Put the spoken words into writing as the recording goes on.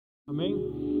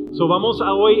Amén. So vamos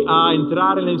hoy a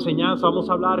entrar en la enseñanza,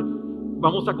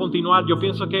 vamos a continuar. Yo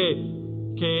pienso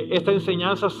que esta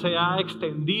enseñanza se ha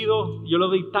extendido. Yo le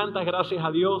doy tantas gracias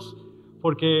a Dios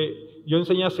porque yo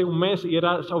enseñé hace un mes y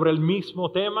era sobre el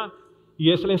mismo tema,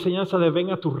 y es la enseñanza de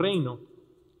Venga Tu Reino.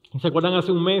 ¿Se acuerdan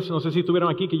hace un mes? No sé si estuvieron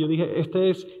aquí, que yo dije, este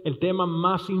es el tema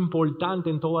más importante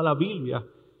en toda la Biblia,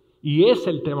 y es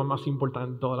el tema más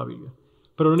importante en toda la Biblia.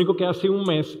 Pero lo único que hace un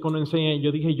mes cuando enseñé,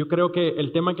 yo dije, yo creo que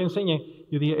el tema que enseñé,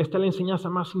 yo dije, esta es la enseñanza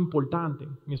más importante.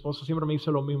 Mi esposa siempre me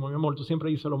dice lo mismo, mi amor, tú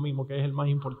siempre dices lo mismo, que es el más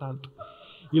importante.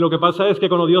 Y lo que pasa es que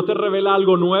cuando Dios te revela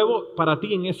algo nuevo, para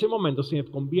ti en ese momento se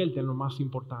convierte en lo más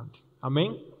importante.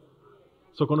 Amén.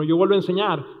 So, cuando yo vuelvo a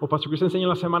enseñar, o Pastor Chris enseña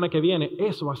la semana que viene,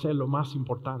 eso va a ser lo más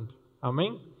importante.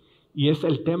 Amén. Y es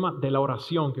el tema de la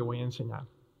oración que voy a enseñar.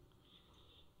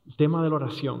 El tema de la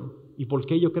oración. ¿Y por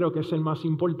qué yo creo que es el más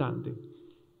importante?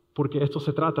 Porque esto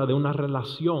se trata de una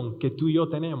relación que tú y yo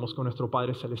tenemos con nuestro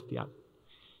Padre Celestial.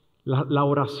 La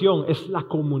oración es la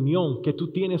comunión que tú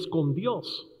tienes con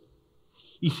Dios.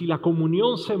 Y si la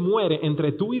comunión se muere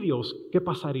entre tú y Dios, ¿qué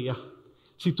pasaría?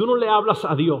 Si tú no le hablas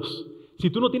a Dios, si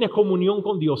tú no tienes comunión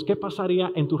con Dios, ¿qué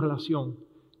pasaría en tu relación?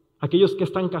 Aquellos que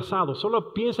están casados,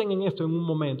 solo piensen en esto en un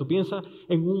momento. Piensa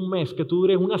en un mes, que tú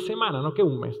dures una semana, no que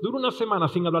un mes. Dura una semana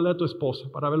sin hablarle a tu esposa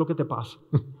para ver lo que te pasa.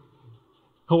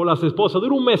 O las esposas,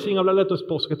 dura un mes sin hablarle a tu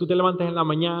esposo, que tú te levantes en la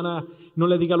mañana, no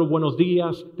le digas los buenos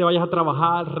días, te vayas a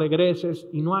trabajar, regreses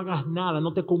y no hagas nada,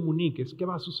 no te comuniques. ¿Qué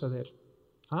va a suceder?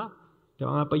 ¿Ah? Te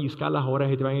van a pellizcar las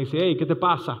orejas y te van a decir, hey, ¿qué te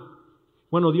pasa?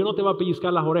 Bueno, Dios no te va a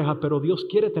pellizcar las orejas, pero Dios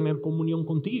quiere tener comunión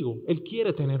contigo. Él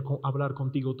quiere hablar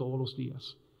contigo todos los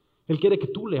días. Él quiere que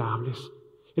tú le hables.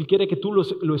 Él quiere que tú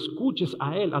lo escuches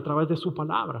a Él a través de su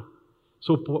palabra.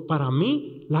 Para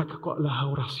mí, la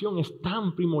oración es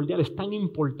tan primordial, es tan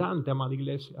importante, amada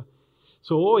iglesia.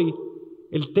 Hoy,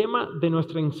 el tema de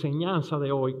nuestra enseñanza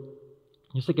de hoy,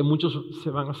 yo sé que muchos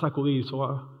se van a sacudir,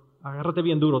 agárrate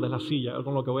bien duro de la silla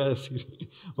con lo que voy a decir,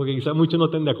 porque quizás muchos no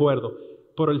estén de acuerdo.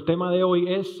 Pero el tema de hoy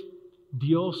es,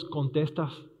 Dios contesta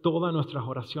todas nuestras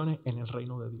oraciones en el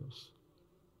reino de Dios.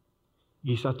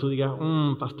 Quizás tú digas,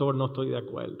 pastor, no estoy de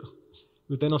acuerdo.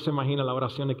 Usted no se imagina las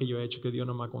oraciones que yo he hecho que Dios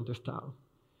no me ha contestado.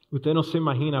 Usted no se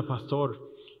imagina, pastor,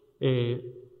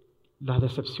 las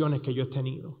decepciones que yo he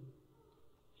tenido.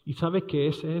 Y sabe que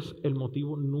ese es el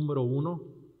motivo número uno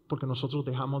porque nosotros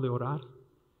dejamos de orar.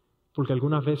 Porque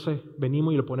algunas veces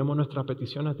venimos y le ponemos nuestras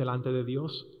peticiones delante de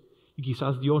Dios y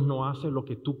quizás Dios no hace lo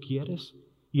que tú quieres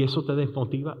y eso te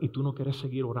desmotiva y tú no quieres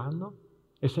seguir orando.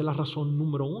 Esa es la razón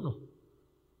número uno.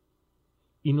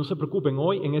 Y no se preocupen,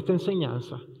 hoy en esta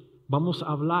enseñanza vamos a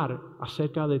hablar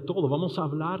acerca de todo. Vamos a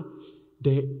hablar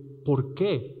de por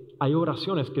qué hay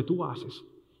oraciones que tú haces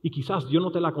y quizás Dios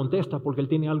no te la contesta porque Él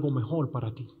tiene algo mejor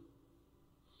para ti.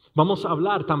 Vamos a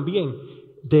hablar también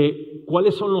de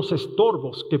cuáles son los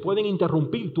estorbos que pueden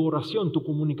interrumpir tu oración, tu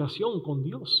comunicación con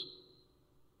Dios.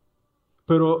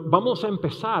 Pero vamos a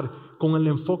empezar con el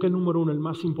enfoque número uno, el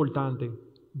más importante.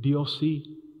 Dios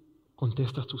sí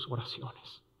contesta tus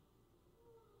oraciones.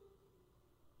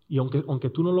 Y aunque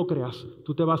tú no lo creas,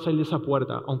 tú te vas a salir de esa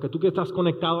puerta. Aunque tú que estás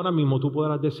conectado ahora mismo, tú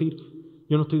podrás decir,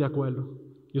 yo no estoy de acuerdo.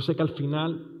 Yo sé que al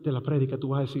final de la prédica tú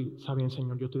vas a decir, está bien,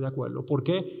 Señor, yo estoy de acuerdo. ¿Por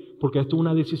qué? Porque esto es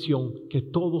una decisión que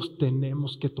todos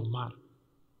tenemos que tomar.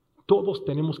 Todos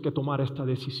tenemos que tomar esta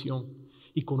decisión.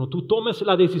 Y cuando tú tomes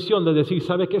la decisión de decir,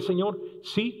 ¿sabes qué, Señor?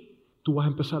 Sí, tú vas a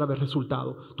empezar a ver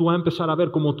resultados. Tú vas a empezar a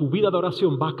ver cómo tu vida de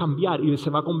oración va a cambiar y se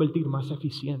va a convertir más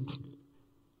eficiente.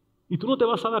 Y tú no te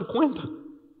vas a dar cuenta.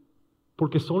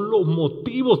 Porque son los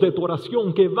motivos de tu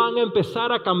oración que van a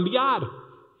empezar a cambiar.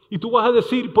 Y tú vas a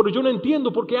decir, pero yo no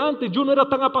entiendo, porque antes yo no era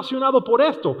tan apasionado por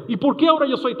esto. ¿Y por qué ahora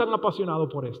yo soy tan apasionado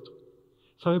por esto?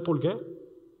 ¿Sabes por qué?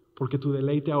 Porque tu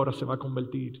deleite ahora se va a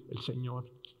convertir en el Señor.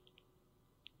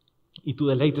 Y tu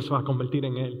deleite se va a convertir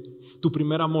en Él. Tu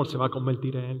primer amor se va a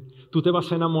convertir en Él. Tú te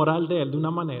vas a enamorar de Él de una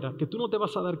manera que tú no te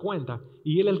vas a dar cuenta.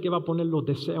 Y Él es el que va a poner los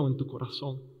deseos en tu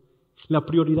corazón. Las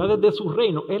prioridades de su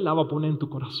reino, Él la va a poner en tu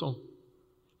corazón.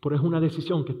 Pero es una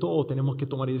decisión que todos tenemos que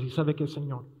tomar y decir, ¿sabe qué,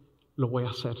 Señor? Lo voy a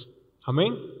hacer.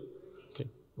 Amén. Ok,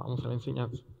 vamos a la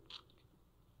enseñanza.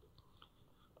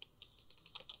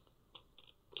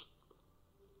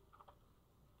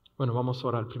 Bueno, vamos a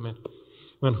orar primero.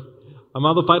 Bueno,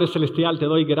 amado Padre Celestial, te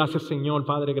doy gracias, Señor,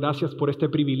 Padre. Gracias por este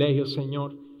privilegio,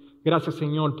 Señor. Gracias,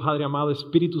 Señor, Padre amado,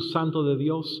 Espíritu Santo de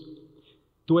Dios.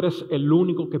 Tú eres el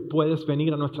único que puedes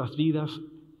venir a nuestras vidas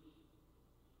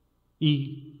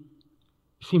y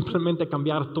simplemente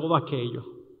cambiar todo aquello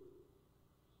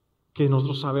que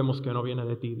nosotros sabemos que no viene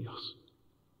de ti, Dios.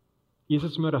 Y esa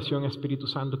es mi oración, Espíritu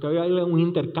Santo, que hoy haya un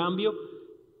intercambio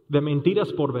de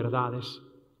mentiras por verdades.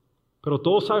 Pero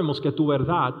todos sabemos que tu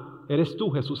verdad eres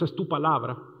tú, Jesús, es tu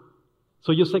palabra.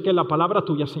 Yo sé que la palabra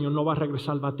tuya, Señor, no va a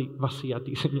regresar vacía a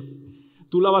ti, Señor.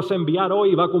 Tú la vas a enviar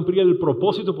hoy y va a cumplir el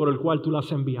propósito por el cual tú la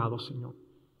has enviado, Señor.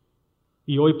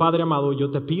 Y hoy, Padre amado,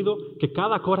 yo te pido que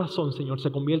cada corazón, Señor,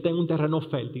 se convierta en un terreno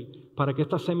fértil para que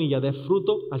esta semilla dé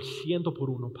fruto al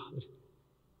 100%, Padre.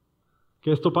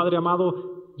 Que esto, Padre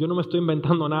amado, yo no me estoy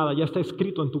inventando nada, ya está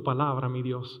escrito en tu palabra, mi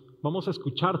Dios. Vamos a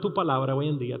escuchar tu palabra hoy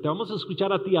en día. Te vamos a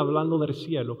escuchar a ti hablando del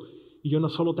cielo. Y yo no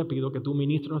solo te pido que tú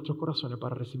ministres nuestros corazones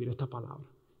para recibir esta palabra.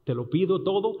 Te lo pido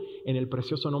todo en el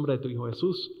precioso nombre de tu Hijo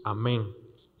Jesús. Amén.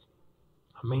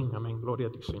 Amén, amén. Gloria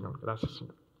a ti, Señor. Gracias,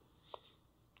 Señor.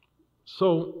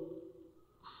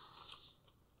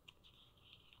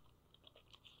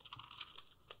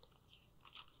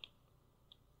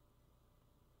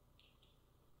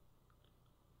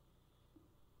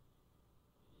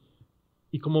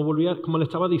 Y como le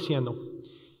estaba diciendo,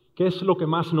 ¿qué es lo que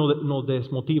más nos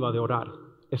desmotiva de orar?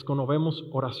 Es cuando vemos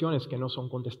oraciones que no son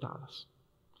contestadas.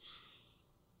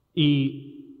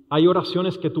 Y hay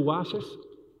oraciones que tú haces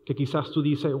que quizás tú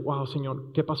dices, wow,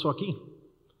 Señor, ¿qué pasó aquí?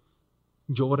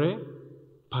 Yo oré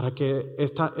para que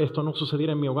esto no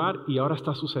sucediera en mi hogar y ahora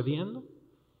está sucediendo.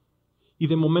 Y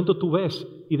de momento tú ves,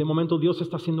 y de momento Dios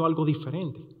está haciendo algo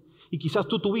diferente. Y quizás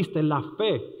tú tuviste la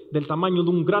fe del tamaño de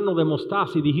un grano de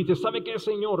mostaza y dijiste, ¿sabe qué,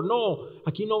 Señor? No,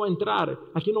 aquí no va a entrar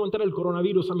el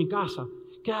coronavirus a mi casa.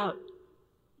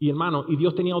 Y hermano, y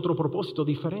Dios tenía otro propósito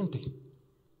diferente.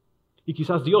 Y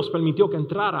quizás Dios permitió que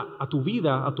entrara a tu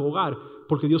vida, a tu hogar,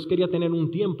 porque Dios quería tener un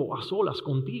tiempo a solas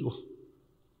contigo.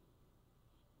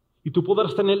 Y tú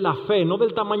podrás tener la fe, no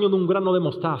del tamaño de un grano de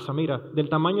mostaza, mira, del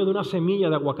tamaño de una semilla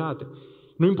de aguacate.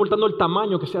 No importando el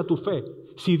tamaño que sea tu fe.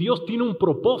 Si Dios tiene un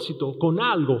propósito con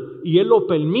algo y Él lo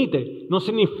permite, no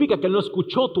significa que Él no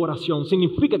escuchó tu oración,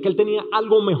 significa que Él tenía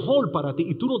algo mejor para ti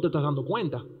y tú no te estás dando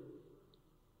cuenta.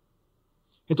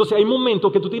 Entonces hay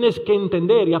momentos que tú tienes que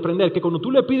entender y aprender que cuando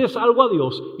tú le pides algo a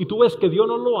Dios y tú ves que Dios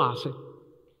no lo hace,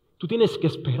 tú tienes que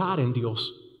esperar en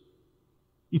Dios.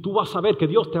 Y tú vas a ver que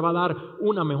Dios te va a dar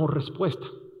una mejor respuesta.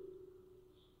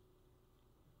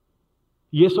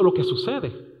 Y eso es lo que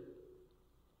sucede.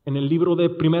 En el libro de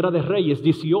Primera de Reyes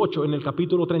 18, en el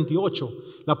capítulo 38,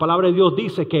 la palabra de Dios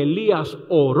dice que Elías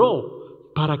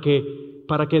oró para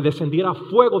que descendiera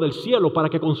fuego del cielo, para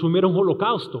que consumiera un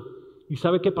holocausto. ¿Y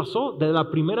sabe qué pasó? Desde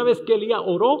la primera vez que Elías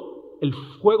oró, el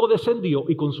fuego descendió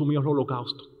y consumió el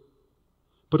holocausto.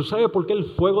 Pero ¿sabe por qué el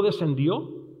fuego descendió?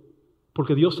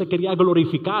 Porque Dios se quería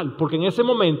glorificar, porque en ese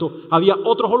momento había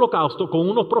otros holocaustos con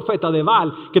unos profetas de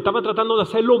Baal que estaban tratando de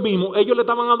hacer lo mismo. Ellos le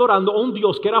estaban adorando a un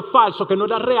Dios que era falso, que no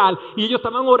era real, y ellos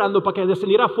estaban orando para que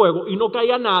descendiera fuego y no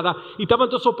caía nada, y estaban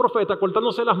todos esos profetas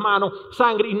cortándose las manos,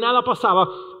 sangre, y nada pasaba.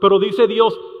 Pero dice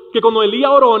Dios que cuando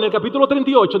Elías oró en el capítulo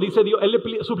 38, dice Dios, él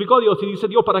le suplicó a Dios y dice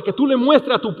Dios, para que tú le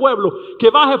muestres a tu pueblo que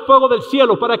baje fuego del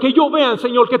cielo, para que ellos vean,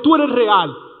 Señor, que tú eres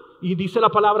real. Y dice la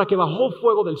palabra que bajó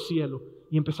fuego del cielo.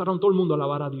 Y empezaron todo el mundo a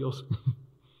alabar a Dios.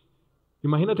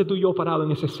 Imagínate tú y yo parado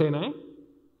en esa escena,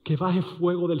 que baje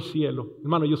fuego del cielo.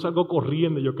 Hermano, yo salgo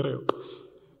corriendo, yo creo.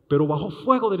 Pero bajó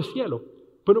fuego del cielo.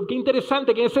 Pero qué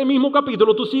interesante que en ese mismo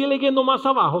capítulo, tú sigues leyendo más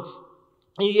abajo,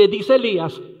 y dice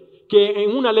Elías, que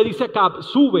en una le dice a Acab,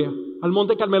 sube al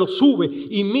monte Carmelo, sube,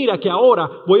 y mira que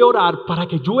ahora voy a orar para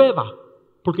que llueva.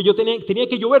 Porque yo tenía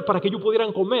que llover para que ellos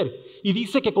pudieran comer. Y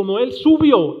dice que cuando él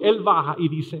subió, él baja y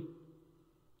dice,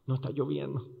 no está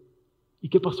lloviendo. ¿Y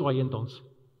qué pasó ahí entonces?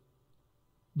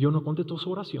 Dios no contestó su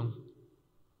oración.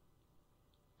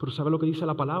 Pero ¿sabe lo que dice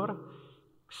la palabra?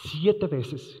 7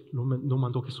 veces nos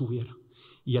mandó que subiera.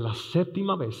 Y a la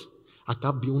 7ª vez,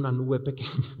 acá vio una nube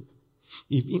pequeña.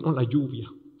 Y vino la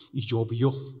lluvia. Y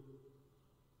llovió.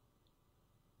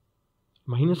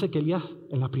 Imagínense que Elías,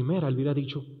 en la primera, él hubiera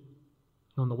dicho,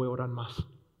 no voy a orar más.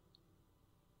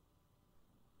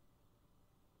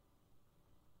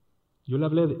 Yo le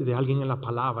hablé de alguien en la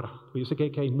palabra. Yo sé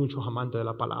que hay muchos amantes de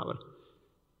la palabra.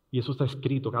 Y eso está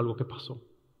escrito, que algo que pasó.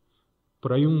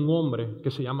 Pero hay un hombre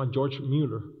que se llama George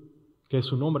Mueller, que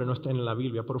su nombre no está en la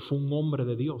Biblia, pero fue un hombre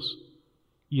de Dios.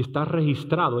 Y está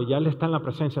registrado, y ya él está en la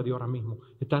presencia de Dios ahora mismo.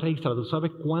 Está registrado.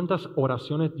 ¿Sabes cuántas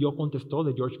oraciones Dios contestó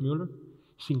de George Mueller?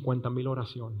 50,000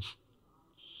 oraciones.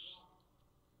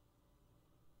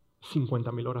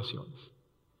 50,000 oraciones.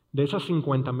 De esas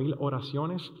 50,000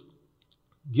 oraciones,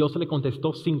 Dios le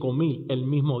contestó 5,000 el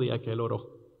mismo día que él oró.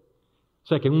 O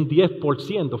sea que un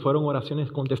 10% fueron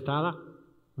oraciones contestadas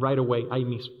right away, ahí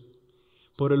mismo.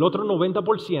 Por el otro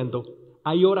 90%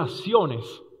 hay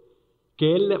oraciones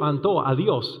que él levantó a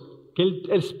Dios, que él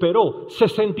esperó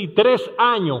 63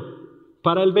 años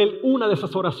para él ver una de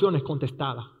esas oraciones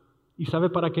contestada. ¿Y sabe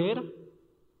para qué era?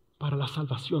 para la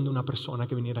salvación de una persona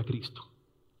que viniera a Cristo.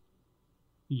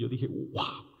 Y yo dije,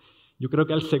 wow. Yo creo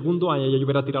que al segundo año yo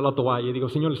hubiera tirado la toalla y digo,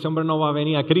 Señor, ese hombre no va a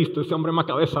venir a Cristo, ese hombre es más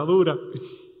cabeza dura.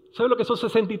 ¿Sabe lo que son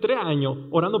 63 años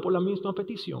orando por la misma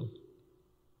petición?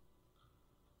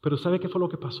 Pero ¿sabe qué fue lo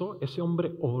que pasó? Ese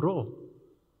hombre oró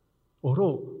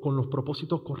con los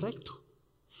propósitos correctos.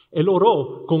 Él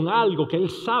oró con algo que él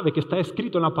sabe que está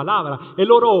escrito en la palabra.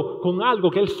 Él oró con algo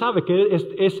que él sabe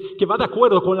que va de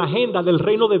acuerdo con la agenda del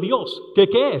reino de Dios. ¿Qué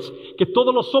es? Que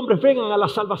todos los hombres vengan a la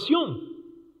salvación.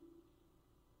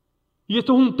 Y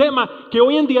esto es un tema que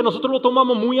hoy en día nosotros lo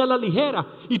tomamos muy a la ligera.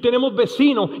 Y tenemos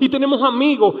vecinos, y tenemos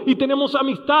amigos, y tenemos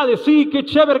amistades. Sí, qué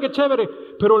chévere, qué chévere.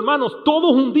 Pero hermanos,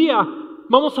 todos un día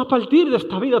vamos a partir de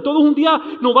esta vida. Todos un día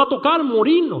nos va a tocar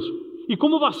morirnos. ¿Y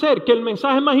cómo va a ser que el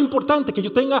mensaje más importante que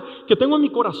tengo en mi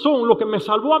corazón, lo que me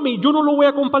salvó a mí, yo no lo voy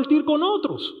a compartir con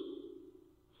otros?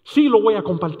 Sí lo voy a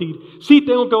compartir. Sí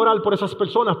tengo que orar por esas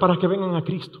personas para que vengan a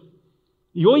Cristo.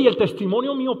 Y hoy el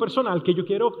testimonio mío personal que yo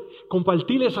quiero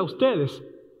compartirles a ustedes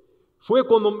fue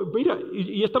cuando, mira,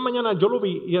 y esta mañana yo lo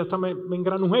vi y hasta me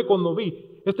engranujé cuando vi.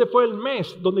 Este fue el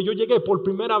mes donde yo llegué por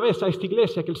primera vez a esta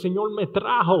iglesia, que el Señor me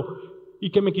trajo y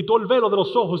que me quitó el velo de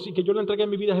los ojos y que yo le entregué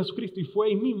mi vida a Jesucristo y fue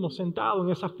ahí mismo sentado en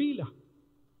esa fila.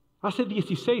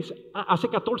 Hace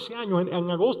 14 años,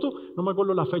 en agosto, no me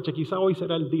acuerdo la fecha, quizá hoy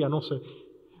será el día, no sé,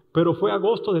 pero fue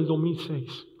agosto del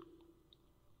 2006.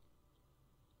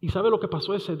 ¿Y sabe lo que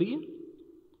pasó ese día?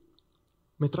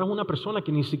 Me trajo una persona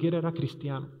que ni siquiera era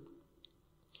cristiana.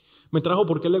 Me trajo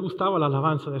porque le gustaba la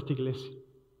alabanza de esta iglesia.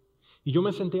 Y yo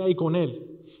me senté ahí con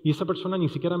él. Y esa persona ni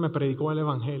siquiera me predicó el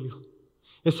evangelio.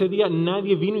 Ese día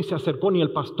nadie vino y se acercó, ni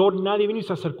el pastor, nadie vino y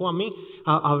se acercó a mí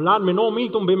a hablarme. No,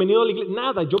 Milton, bienvenido a la iglesia.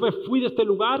 Nada, yo me fui de este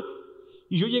lugar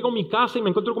y yo llego a mi casa y me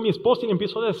encuentro con mi esposa y le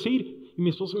empiezo a decir. Y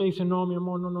mi esposa me dice, no, mi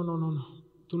amor, no.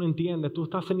 Tú no entiendes, tú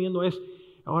estás teniendo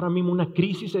ahora mismo una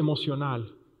crisis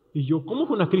emocional. Y yo, ¿cómo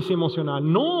que una crisis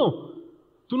emocional? No,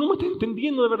 tú no me estás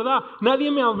entendiendo de verdad.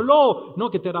 Nadie me habló. No,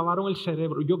 que te lavaron el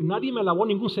cerebro. Nadie me lavó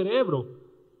ningún cerebro.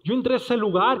 Yo entré a ese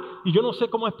lugar y yo no sé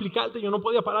cómo explicarte. Yo no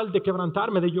podía parar de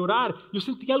quebrantarme, de llorar. Yo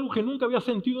sentí algo que nunca había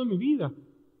sentido en mi vida.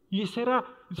 Y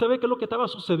 ¿sabe qué es lo que estaba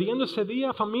sucediendo ese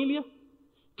día, familia?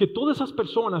 Que todas esas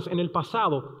personas en el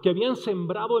pasado que habían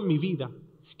sembrado en mi vida,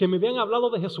 que me habían hablado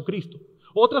de Jesucristo,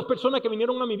 otras personas que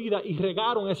vinieron a mi vida y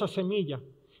regaron esa semilla.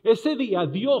 Ese día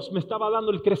Dios me estaba dando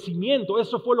el crecimiento.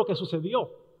 Eso fue lo que sucedió.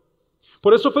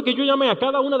 Por eso fue que yo llamé a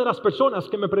cada una de las personas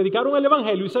que me predicaron el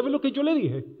evangelio. ¿Y saben lo que yo le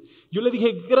dije? Yo le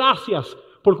dije, gracias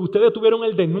porque ustedes tuvieron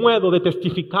el denuedo de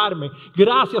testificarme.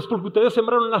 Gracias porque ustedes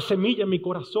sembraron la semilla en mi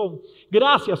corazón.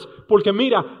 Gracias porque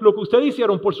mira, lo que ustedes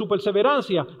hicieron por su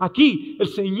perseverancia. Aquí el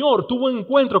Señor tuvo un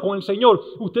encuentro con el Señor.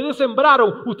 Ustedes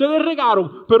sembraron, ustedes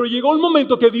regaron, pero llegó el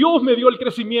momento que Dios me dio el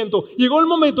crecimiento. Llegó el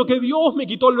momento que Dios me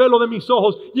quitó el velo de mis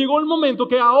ojos. Llegó el momento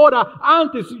que ahora,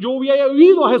 antes yo había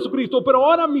oído a Jesucristo, pero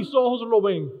ahora mis ojos lo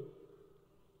ven.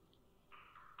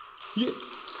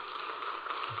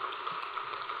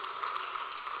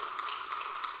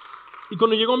 Y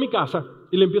cuando llego a mi casa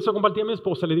y le empiezo a compartir a mi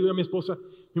esposa, le digo a mi esposa,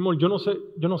 mi amor, yo no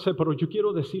sé, pero yo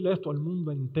quiero decirle esto al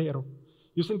mundo entero.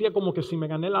 Yo sentía como que si me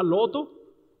gané la loto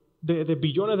de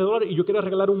billones de dólares y yo quería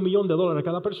regalar $1 millón a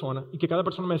cada persona y que cada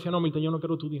persona me decía, no, Milton, yo no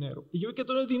quiero tu dinero. Y yo vi que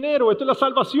esto no es dinero, esto es la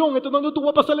salvación, esto es donde tú vas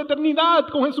a pasar la eternidad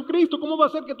con Jesucristo. ¿Cómo va a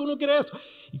ser que tú no quieres esto?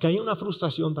 Y caí en una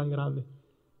frustración tan grande.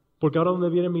 Porque ahora donde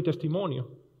viene mi testimonio,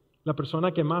 la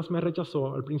persona que más me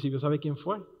rechazó al principio, ¿sabe quién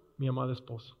fue? Mi amada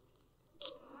esposa.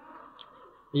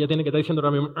 Ella tiene que estar diciendo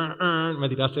ahora mismo, me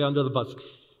tiraste under the bus.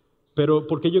 Pero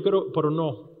porque yo creo, pero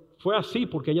no, fue así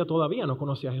porque ella todavía no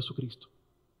conocía a Jesucristo.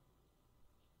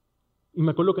 Y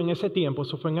me acuerdo que en ese tiempo,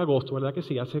 eso fue en agosto, ¿verdad que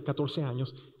sí? Hace 14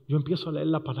 años, yo empiezo a leer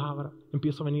la palabra,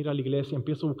 empiezo a venir a la iglesia,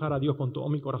 empiezo a buscar a Dios con todo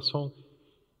mi corazón.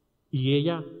 Y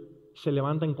ella se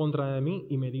levanta en contra de mí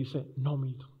y me dice, no,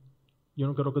 Milton, yo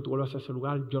no quiero que tú vuelvas a ese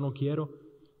lugar, yo no quiero.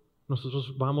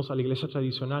 Nosotros vamos a la iglesia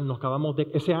tradicional,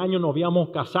 ese año nos habíamos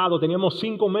casado, teníamos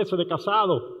 5 meses de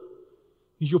casado.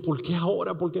 Y yo, ¿por qué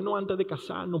ahora? ¿Por qué no antes de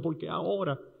casarnos? ¿Por qué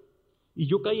ahora? Y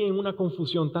yo caí en una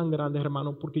confusión tan grande,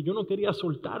 hermano, porque yo no quería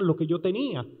soltar lo que yo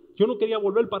tenía. Yo no quería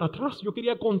volver para atrás, yo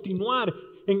quería continuar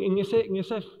en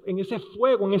ese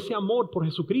fuego, en ese amor por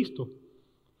Jesucristo.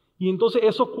 Y entonces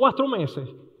esos 4 meses,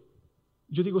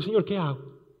 yo digo, Señor, ¿qué hago?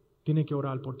 Tienes que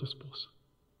orar por tu esposa.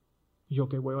 Y yo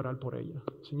que voy a orar por ella.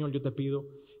 Señor, yo te pido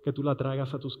que tú la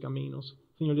traigas a tus caminos.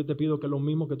 Señor, yo te pido que lo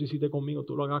mismo que tú hiciste conmigo,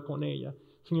 tú lo hagas con ella.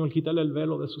 Señor, quítale el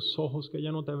velo de sus ojos, que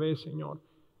ella no te ve, Señor.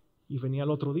 Y venía el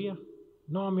otro día.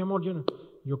 No, mi amor, yo no.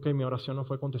 Y ok, mi oración no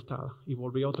fue contestada. Y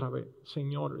volví otra vez.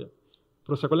 Señor.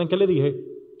 Pero ¿se acuerdan que le dije?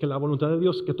 Que la voluntad de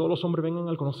Dios, que todos los hombres vengan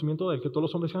al conocimiento de Él, que todos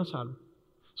los hombres sean salvos.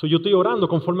 Yo estoy orando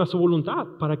conforme a su voluntad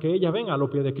para que ella venga a los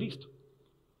pies de Cristo.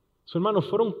 Hermanos,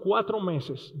 fueron 4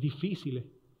 meses difíciles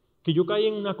que yo caí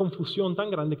en una confusión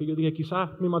tan grande que yo dije,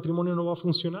 quizás mi matrimonio no va a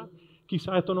funcionar,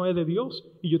 quizás esto no es de Dios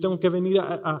y yo tengo que venir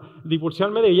a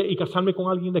divorciarme de ella y casarme con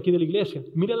alguien de aquí de la iglesia.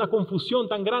 Mira la confusión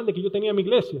tan grande que yo tenía en mi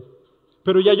iglesia.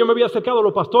 Pero ya yo me había acercado a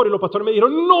los pastores y los pastores me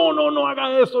dijeron, no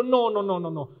haga eso,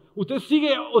 no. Usted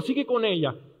sigue con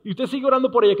ella y usted sigue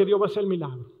orando por ella que Dios va a hacer el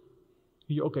milagro.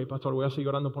 Y yo, ok, pastor, voy a seguir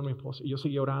orando por mi esposa. Y yo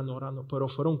seguí orando, pero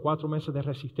fueron 4 meses de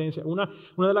resistencia. Una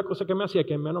de las cosas que me hacía,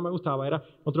 que a mí no me gustaba, era,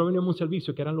 nosotros veníamos a un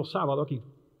servicio que eran los sábados aquí.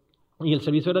 Y el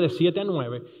servicio era de 7 a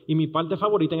 9. Y mi parte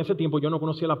favorita en ese tiempo, yo no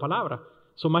conocía la palabra.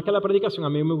 Más que la predicación, a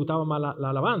mí me gustaba más la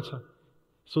alabanza.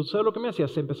 ¿Sabes lo que me hacía?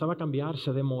 Se empezaba a cambiar,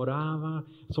 se demoraba,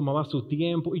 tomaba su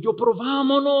tiempo. Y yo, pero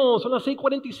vámonos, son las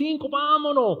 6:45,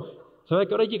 vámonos. ¿Sabe a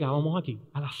qué hora llegábamos aquí?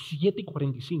 A las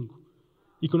 7:45.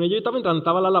 Y con ella yo estaba entrando,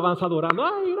 estaba la alabanza adorando.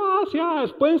 ¡Ay,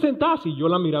 gracias! Pueden sentarse. Y yo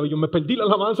la miraba y yo, me perdí la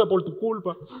alabanza por tu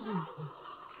culpa.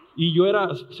 Y yo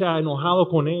era, enojado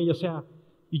con ella,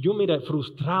 y yo, mira,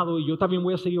 frustrado. Y yo también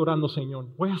voy a seguir orando, Señor.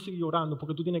 Voy a seguir orando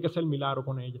porque tú tienes que hacer el milagro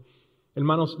con ella.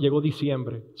 Hermanos, llegó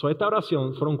diciembre. Esta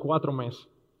oración fueron 4 meses.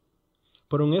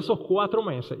 Pero en esos 4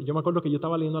 meses, yo me acuerdo que yo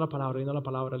estaba leyendo la palabra.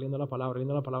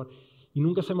 Y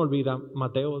nunca se me olvida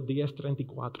Mateo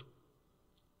 10:34.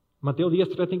 Mateo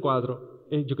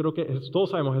 10:34, yo creo que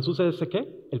todos sabemos, Jesús es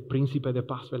 ¿qué? El príncipe de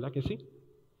paz, ¿verdad que sí?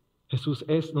 Jesús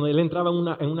es, donde él entraba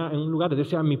en un lugar,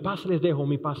 decía, mi paz les dejo,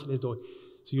 mi paz les doy.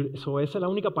 Esa es la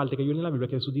única parte que yo leo en la Biblia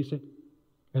que Jesús dice,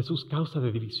 Jesús causa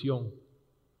de división.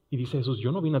 Y dice Jesús,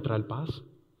 yo no vine a traer paz,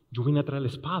 yo vine a traer la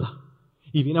espada.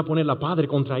 Y vine a poner la padre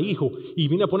contra hijo, y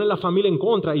vine a poner la familia en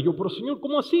contra. Y yo, pero Señor,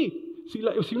 ¿cómo así?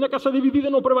 Si una casa dividida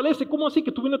no prevalece, ¿cómo así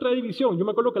que tú vienes a traer división? Yo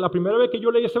me acuerdo que la primera vez que yo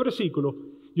leí ese versículo,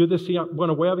 yo decía,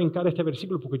 bueno, voy a brincar este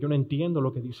versículo porque yo no entiendo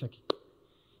lo que dice aquí.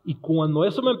 Y cuando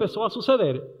eso me empezó a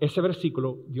suceder, ese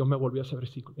versículo, Dios me volvió a ese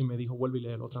versículo y me dijo, vuelve y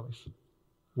léelo otra vez.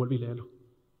 Vuelve y léelo.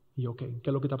 Y yo, ok, ¿qué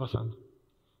es lo que está pasando?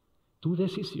 Tu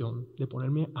decisión de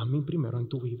ponerme a mí primero en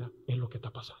tu vida es lo que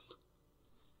está pasando.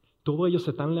 Todos ellos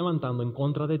se están levantando en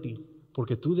contra de ti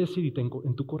porque tú decidiste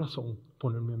en tu corazón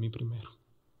ponerme a mí primero.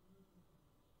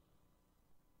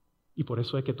 Y por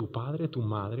eso es que tu padre, tu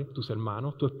madre, tus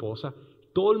hermanos, tu esposa,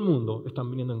 todo el mundo están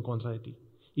viniendo en contra de ti.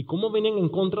 ¿Y cómo venían en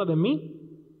contra de mí?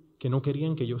 Que no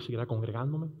querían que yo siguiera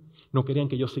congregándome, no querían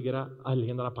que yo siguiera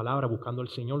leyendo la palabra, buscando al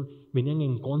Señor. Venían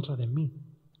en contra de mí.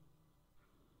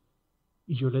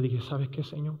 Y yo le dije, ¿sabes qué,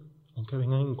 Señor? Aunque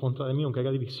vengan en contra de mí, aunque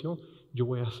haya división, yo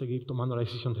voy a seguir tomando la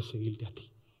decisión de seguirte a ti.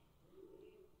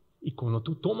 Y cuando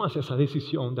tú tomas esa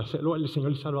decisión de hacerlo el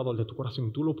Señor y Salvador de tu corazón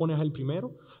y tú lo pones a Él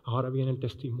primero, ahora viene el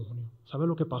testimonio. ¿Sabes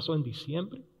lo que pasó en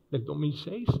diciembre del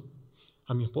 2006?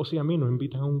 A mi esposa y a mí nos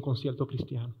invitan a un concierto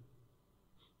cristiano.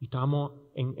 Y estábamos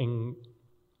en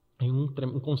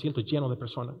un concierto lleno de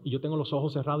personas. Y yo tengo los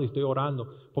ojos cerrados y estoy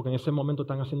orando porque en ese momento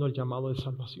están haciendo el llamado de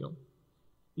salvación.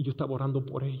 Y yo estaba orando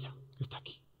por ella, que está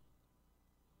aquí.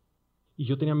 Y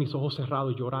yo tenía mis ojos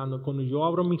cerrados llorando. Cuando yo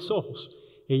abro mis ojos,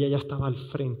 ella ya estaba al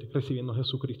frente recibiendo a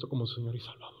Jesucristo como su Señor y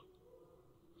Salvador.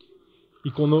 Y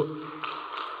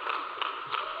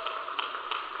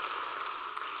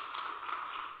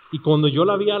cuando yo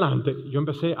la vi adelante, yo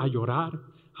empecé a llorar,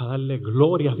 a darle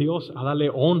gloria a Dios, a darle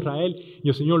honra a Él. Y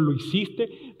yo, Señor, lo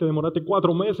hiciste, te demoraste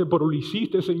 4 meses, pero lo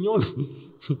hiciste, Señor.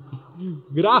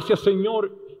 Gracias,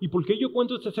 Señor. ¿Y por qué yo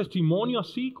cuento este testimonio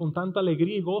así, con tanta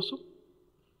alegría y gozo?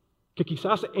 Que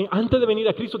quizás antes de venir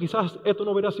a Cristo, quizás esto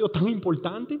no hubiera sido tan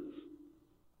importante.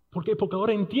 ¿Por qué? Porque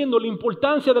ahora entiendo la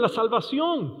importancia de la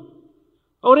salvación.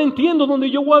 Ahora entiendo dónde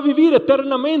yo voy a vivir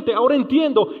eternamente. Ahora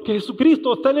entiendo que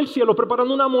Jesucristo está en el cielo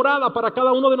preparando una morada para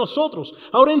cada uno de nosotros.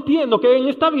 Ahora entiendo que en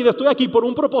esta vida estoy aquí por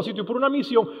un propósito y por una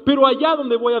misión, pero allá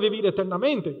donde voy a vivir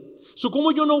eternamente.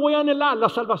 ¿Cómo yo no voy a anhelar la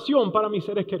salvación para mis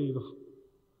seres queridos?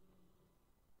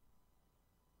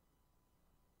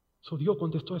 Dios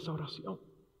contestó esa oración.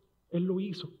 Él lo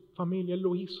hizo, familia, Él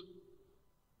lo hizo.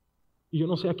 Y yo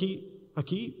no sé,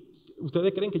 aquí,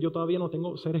 ¿ustedes creen que yo todavía no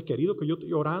tengo seres queridos, que yo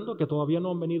estoy orando, que todavía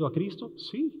no han venido a Cristo?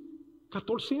 Sí,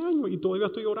 14 años y todavía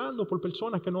estoy orando por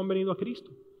personas que no han venido a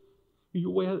Cristo. Y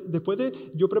después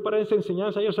de yo preparar esa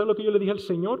enseñanza, ayer, ¿sabes lo que yo le dije al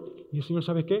Señor? Y el Señor,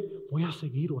 ¿sabe qué? Voy a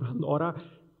seguir orando ahora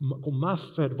con más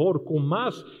fervor, con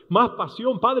más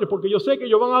pasión, Padre, porque yo sé que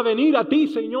ellos van a venir a ti,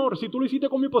 Señor. Si tú lo hiciste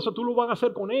con mi esposa, tú lo vas a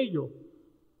hacer con ellos.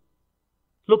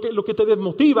 Lo que te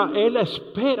desmotiva es la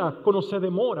espera cuando se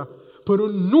demora. Pero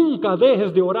nunca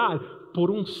dejes de orar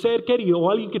por un ser querido o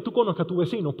alguien que tú conozcas, tu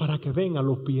vecino, para que venga a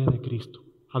los pies de Cristo.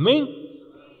 Amén.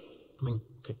 Amén.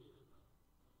 Okay.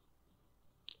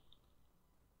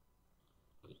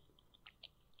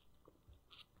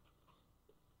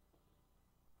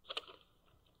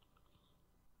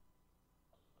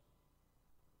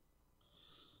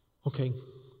 Ok.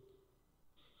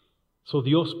 So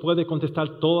Dios puede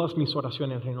contestar todas mis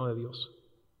oraciones en el reino de Dios.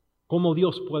 ¿Cómo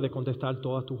Dios puede contestar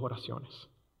todas tus oraciones?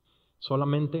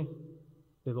 Solamente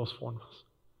de dos formas.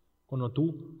 Cuando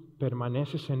tú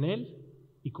permaneces en Él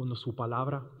y cuando su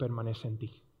palabra permanece en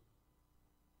ti.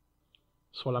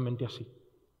 Solamente así.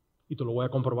 Y te lo voy a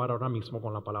comprobar ahora mismo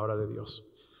con la palabra de Dios.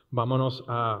 Vámonos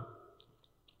a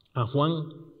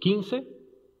Juan 15,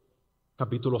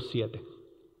 capítulo 7.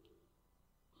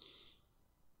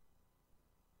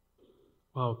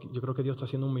 Wow, yo creo que Dios está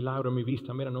haciendo un milagro en mi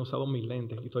vista. Mira, no he usado mis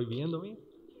lentes y estoy viendo bien.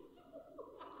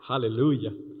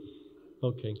 Aleluya.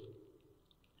 Ok.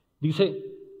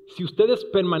 Dice, si ustedes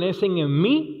permanecen en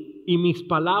mí y mis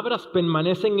palabras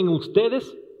permanecen en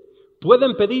ustedes,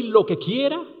 pueden pedir lo que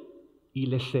quiera y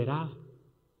les será.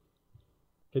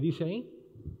 ¿Qué dice ahí?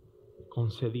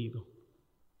 Concedido.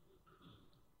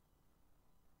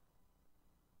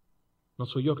 No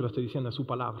soy yo que lo estoy diciendo, es su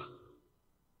palabra.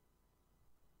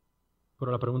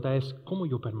 Pero la pregunta es, ¿cómo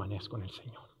yo permanezco en el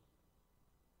Señor?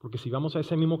 Porque si vamos a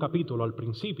ese mismo capítulo, al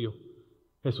principio,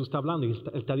 Jesús está hablando y Él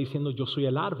está diciendo, yo soy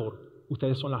el árbol,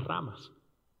 ustedes son las ramas.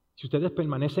 Si ustedes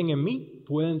permanecen en mí,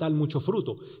 pueden dar mucho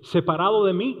fruto. Separado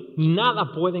de mí,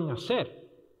 nada pueden hacer.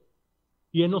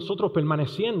 Y es nosotros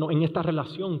permaneciendo en esta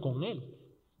relación con Él,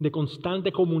 de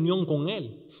constante comunión con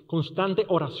Él, constante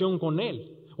oración con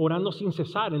Él, orando sin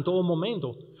cesar en todo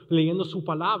momento, leyendo su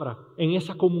palabra, en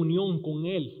esa comunión con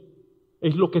Él.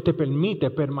 Es lo que te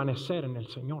permite permanecer en el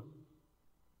Señor.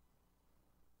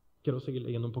 Quiero seguir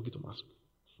leyendo un poquito más.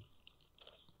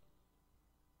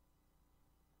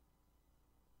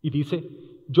 Y dice,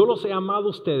 yo los he amado a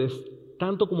ustedes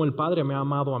tanto como el Padre me ha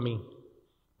amado a mí.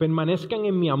 Permanezcan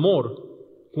en mi amor.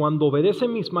 Cuando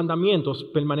obedecen mis mandamientos,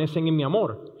 permanecen en mi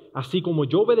amor. Así como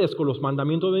yo obedezco los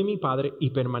mandamientos de mi Padre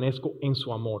y permanezco en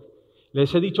su amor.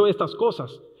 Les he dicho estas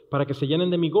cosas para que se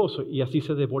llenen de mi gozo y así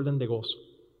se desborden de gozo.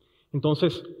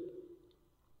 Entonces,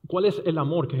 ¿cuál es el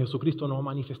amor que Jesucristo nos ha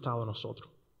manifestado a nosotros?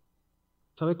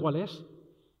 ¿Sabe cuál es?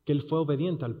 Que Él fue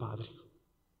obediente al Padre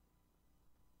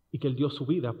y que Él dio su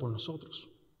vida por nosotros,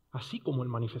 así como Él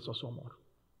manifestó su amor.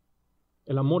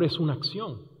 El amor es una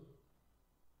acción.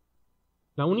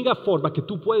 La única forma que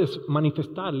tú puedes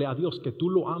manifestarle a Dios que tú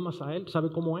lo amas a Él,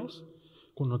 ¿sabe cómo es?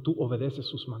 Cuando tú obedeces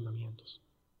sus mandamientos.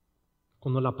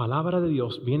 Cuando la palabra de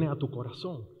Dios viene a tu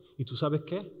corazón y tú sabes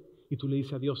qué, y tú le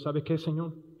dices a Dios, ¿sabes qué,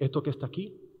 Señor? Esto que está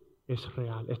aquí es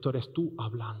real. Esto eres tú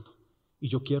hablando. Y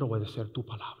yo quiero obedecer tu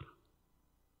palabra.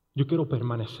 Yo quiero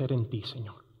permanecer en ti,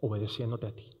 Señor, obedeciéndote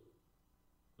a ti.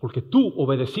 Porque tú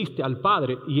obedeciste al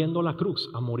Padre yendo a la cruz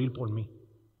a morir por mí.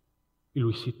 Y lo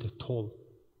hiciste todo.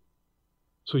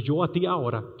 Soy yo a ti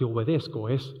ahora te obedezco,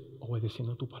 es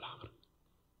obedeciendo tu palabra.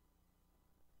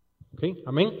 ¿Ok?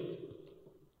 Amén.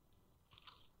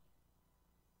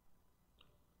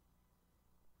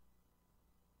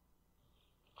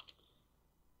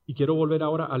 Y quiero volver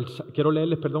ahora quiero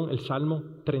leerles, el Salmo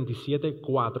 37,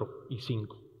 4 y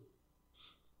 5.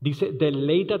 Dice,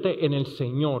 deleítate en el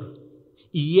Señor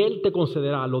y Él te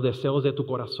concederá los deseos de tu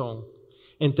corazón.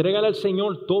 Entrégale al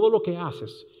Señor todo lo que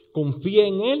haces. Confía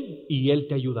en Él y Él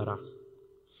te ayudará.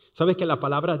 ¿Sabes que la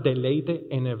palabra deleite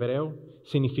en hebreo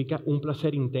significa un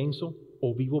placer intenso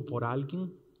o vivo por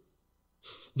alguien?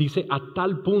 Dice a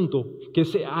tal punto que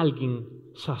ese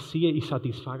alguien sacie y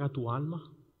satisfaga tu alma.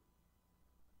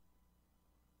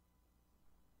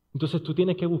 Entonces tú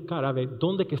tienes que buscar a ver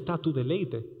dónde que está tu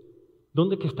deleite,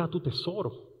 dónde que está tu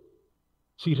tesoro,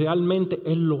 si realmente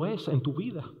Él lo es en tu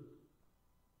vida.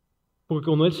 Porque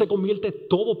cuando Él se convierte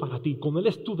todo para ti, cuando Él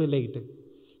es tu deleite,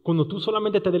 cuando tú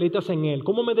solamente te deleitas en Él,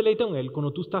 ¿cómo me deleito en Él?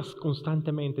 Cuando tú estás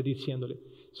constantemente diciéndole,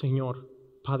 Señor,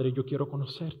 Padre, yo quiero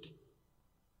conocerte.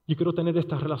 Yo quiero tener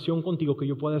esta relación contigo que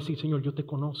yo pueda decir, Señor, yo te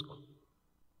conozco.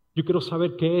 Yo quiero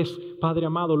saber qué es, Padre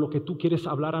amado, lo que tú quieres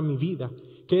hablar a mi vida.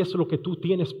 ¿Qué es lo que tú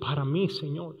tienes para mí,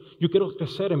 Señor? Yo quiero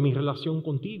crecer en mi relación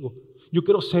contigo. Yo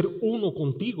quiero ser uno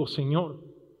contigo, Señor.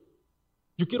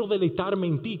 Yo quiero deleitarme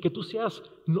en ti, que tú seas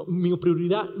mi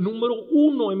prioridad número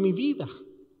 1 en mi vida.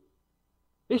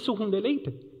 Eso es un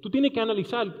deleite. Tú tienes que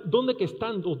analizar dónde que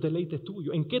están los deleites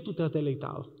tuyos, en qué tú te has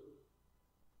deleitado.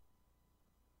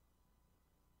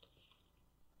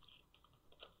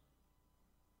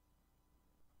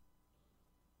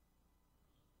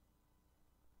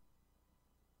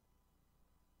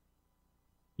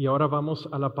 Y ahora vamos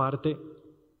a la parte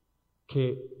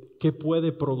que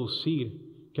puede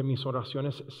producir que mis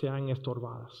oraciones sean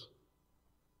estorbadas.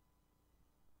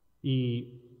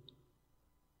 Y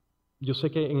yo sé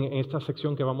que en esta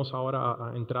sección que vamos ahora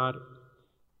a entrar,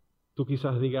 tú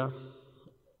quizás digas,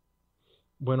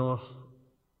 bueno,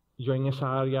 yo en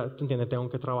esa área, ¿te entiendes? Tengo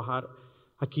que trabajar.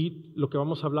 Aquí lo que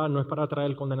vamos a hablar no es para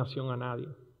traer condenación a nadie.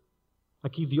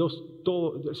 Aquí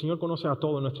el Señor conoce a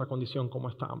todos nuestra condición, cómo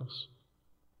estamos.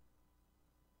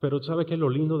 Pero ¿tú sabes qué es lo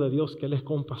lindo de Dios? Que Él es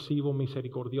compasivo,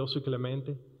 misericordioso y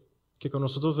clemente. Que con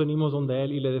nosotros venimos donde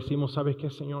Él y le decimos, ¿sabes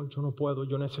qué, Señor? Yo no puedo,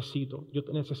 yo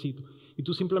te necesito. Y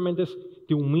tú simplemente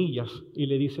te humillas y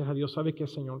le dices a Dios, ¿sabes qué,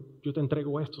 Señor? Yo te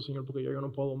entrego esto, Señor, porque yo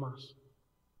no puedo más.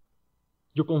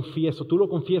 Yo confieso, tú lo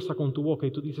confiesas con tu boca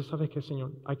y tú dices, ¿sabes qué,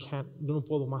 Señor? Yo no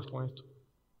puedo más con esto.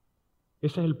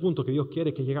 Ese es el punto que Dios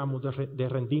quiere que llegamos de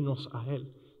rendirnos a Él.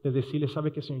 De decirle,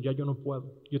 ¿sabes qué, Señor? Ya yo no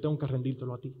puedo. Yo tengo que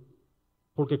rendírtelo a ti.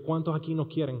 Porque ¿cuántos aquí no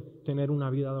quieren tener una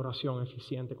vida de oración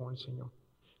eficiente con el Señor?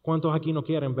 ¿Cuántos aquí no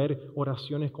quieren ver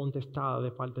oraciones contestadas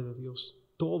de parte de Dios?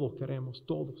 Todos queremos,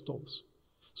 todos.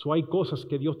 Hay cosas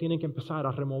que Dios tiene que empezar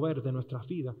a remover de nuestras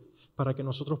vidas para que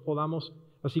nosotros podamos,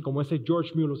 así como ese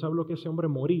George Mueller, ¿sabe lo que es ese hombre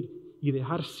morir y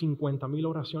dejar 50,000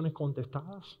 oraciones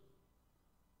contestadas?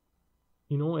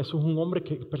 Y no, eso es un hombre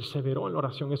que perseveró en la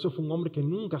oración, eso fue un hombre que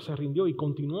nunca se rindió y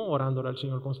continuó orándole al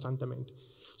Señor constantemente.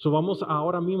 Vamos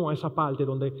ahora mismo a esa parte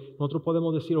donde nosotros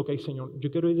podemos decir, ok, Señor, yo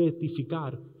quiero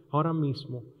identificar ahora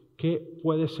mismo qué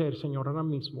puede ser, Señor, ahora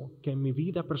mismo que en mi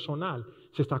vida personal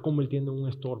se está convirtiendo en un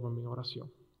estorbo en mi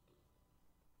oración.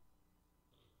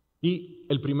 Y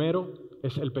el primero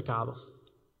es el pecado.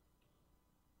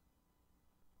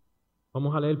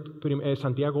 Vamos a leer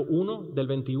Santiago 1, del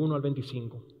 21 al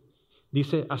 25.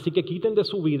 Dice, así que quiten de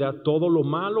su vida todo lo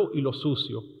malo y lo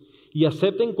sucio y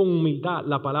acepten con humildad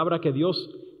la palabra que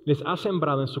Dios les ha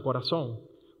sembrado en su corazón,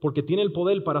 porque tiene el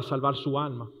poder para salvar su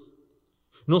alma.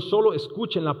 No solo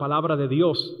escuchen la palabra de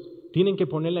Dios, tienen que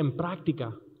ponerla en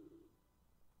práctica.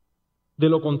 De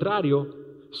lo contrario,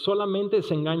 solamente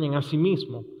se engañan a sí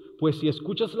mismos, pues si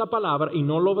escuchas la palabra y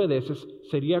no lo obedeces,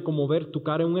 sería como ver tu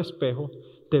cara en un espejo,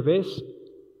 te ves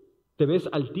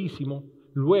altísimo,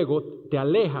 luego te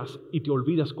alejas y te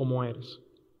olvidas cómo eres.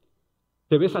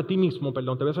 Te ves a ti mismo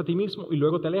y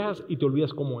luego te alejas y te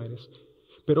olvidas cómo eres.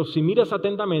 Pero si miras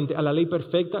atentamente a la ley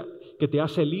perfecta que te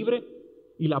hace libre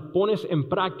y la pones en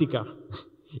práctica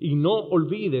y no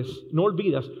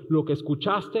olvidas lo que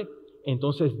escuchaste,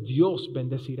 entonces Dios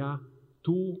bendecirá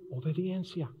tu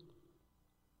obediencia.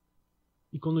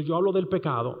 Y cuando yo hablo del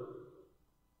pecado,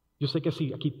 yo sé que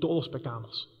sí, aquí todos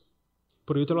pecamos,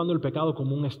 pero yo estoy hablando del pecado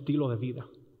como un estilo de vida.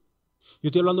 Yo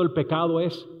estoy hablando del pecado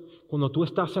es cuando tú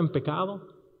estás en pecado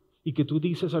y que tú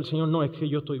dices al Señor, no, es que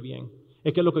yo estoy bien.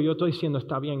 Es que lo que yo estoy diciendo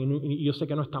está bien y yo sé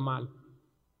que no está mal.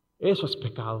 Eso es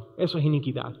pecado, eso es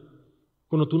iniquidad.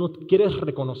 Cuando tú no quieres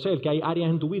reconocer que hay áreas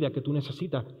en tu vida que tú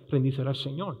necesitas rendirse al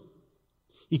Señor.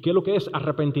 ¿Y qué es lo que es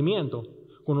arrepentimiento?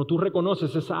 Cuando tú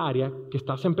reconoces esa área que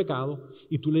estás en pecado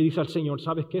y tú le dices al Señor,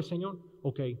 ¿sabes qué, Señor?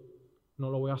 Ok,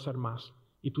 no lo voy a hacer más.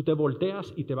 Y tú te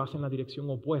volteas y te vas en la dirección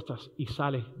opuesta y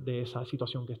sales de esa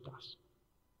situación que estás.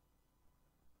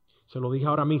 Se lo dije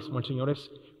ahora mismo, el Señor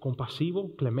es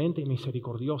compasivo, clemente y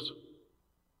misericordioso.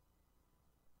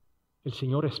 El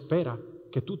Señor espera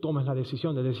que tú tomes la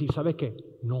decisión de decir, ¿sabes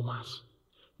qué? No más.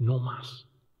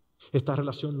 Esta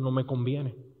relación no me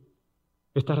conviene.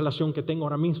 Esta relación que tengo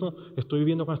ahora mismo, estoy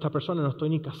viviendo con esta persona y no estoy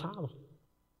ni casado.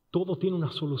 Todo tiene una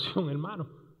solución,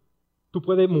 hermano. Tú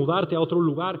puedes mudarte a otro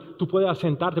lugar, tú puedes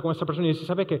asentarte con esa persona y decir,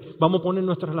 ¿sabes qué? Vamos a poner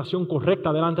nuestra relación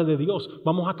correcta delante de Dios,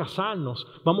 vamos a casarnos,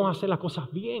 vamos a hacer las cosas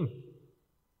bien.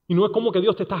 Y no es como que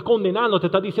Dios te está condenando, te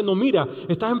está diciendo, mira,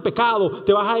 estás en pecado,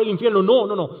 te vas al infierno.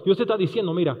 No. Dios te está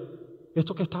diciendo, mira,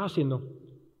 esto que estás haciendo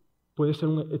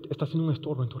está siendo un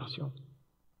estorbo en tu oración.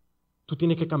 Tú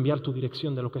tienes que cambiar tu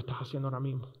dirección de lo que estás haciendo ahora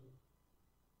mismo.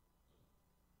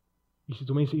 Y si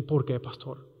tú me dices, ¿y por qué,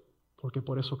 pastor? Porque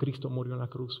por eso Cristo murió en la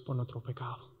cruz, por nuestro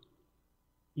pecado.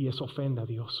 Y eso ofende a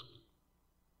Dios.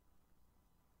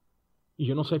 Y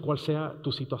yo no sé cuál sea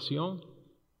tu situación,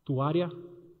 tu área,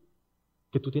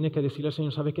 que tú tienes que decirle al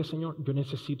Señor, ¿sabes qué, Señor? Yo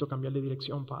necesito cambiar de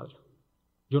dirección, Padre.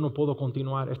 Yo no puedo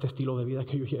continuar este estilo de vida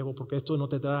que yo llevo, porque esto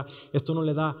no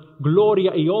le da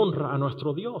gloria y honra a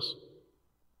nuestro Dios.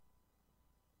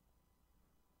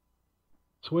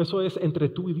 Eso es entre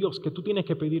tú y Dios, que tú tienes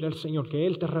que pedirle al Señor que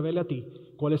Él te revele a ti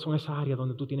cuáles son esas áreas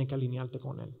donde tú tienes que alinearte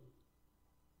con Él.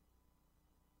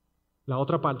 La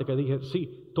otra parte que dije,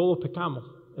 sí, todos pecamos,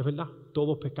 es verdad,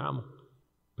 todos pecamos,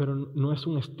 pero no es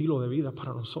un estilo de vida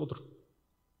para nosotros.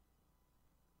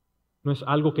 No es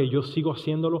algo que yo sigo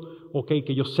haciéndolo,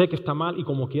 que yo sé que está mal y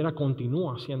como quiera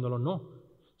continúo haciéndolo, no.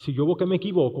 Si yo veo que me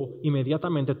equivoco,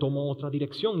 inmediatamente tomo otra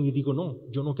dirección y digo, no,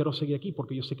 yo no quiero seguir aquí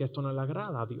porque yo sé que esto no le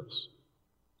agrada a Dios.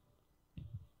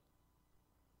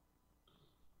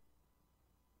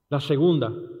 La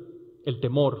segunda, el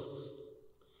temor.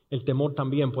 El temor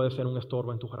también puede ser un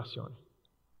estorbo en tus oraciones.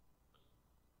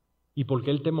 ¿Y por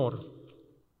qué el temor?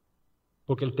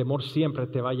 Porque el temor siempre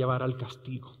te va a llevar al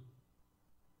castigo.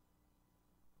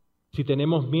 Si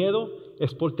tenemos miedo,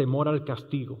 es por temor al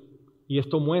castigo. Y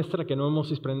esto muestra que no hemos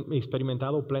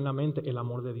experimentado plenamente el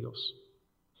amor de Dios.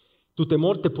 Tu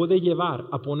temor te puede llevar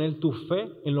a poner tu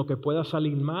fe en lo que pueda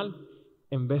salir mal,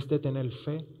 en vez de tener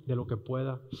fe de lo que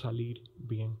pueda salir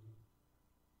bien.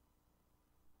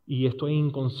 Y esto es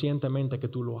inconscientemente que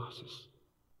tú lo haces.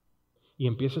 Y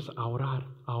empiezas a orar,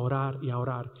 a orar y a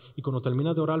orar. Y cuando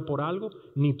terminas de orar por algo,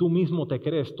 ni tú mismo te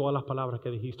crees todas las palabras que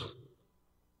dijiste.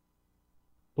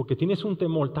 Porque tienes un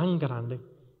temor tan grande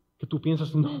que tú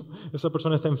piensas, no, esa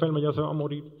persona está enferma, ya se va a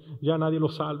morir, ya nadie lo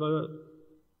salva.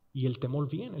 Y el temor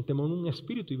viene, el temor es un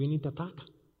espíritu y viene y te ataca.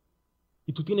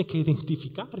 Y tú tienes que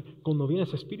identificar cuando viene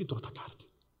ese espíritu a atacarte.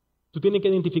 Tú tienes que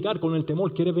identificar cuando el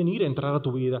temor quiere venir a entrar a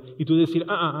tu vida y tú decir,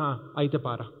 ahí te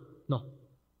para. No.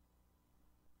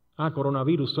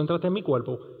 Coronavirus, tú entraste en mi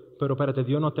cuerpo, pero espérate,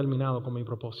 Dios no ha terminado con mi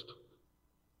propósito.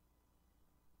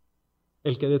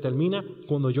 El que determina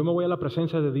cuando yo me voy a la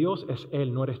presencia de Dios es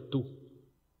Él, no eres tú.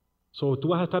 Tú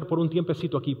vas a estar por un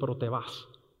tiempecito aquí, pero te vas.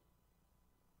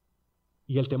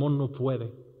 Y el temor no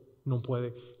puede.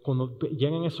 Cuando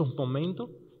llegan esos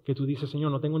momentos que tú dices,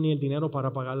 Señor, no tengo ni el dinero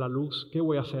para pagar la luz, ¿qué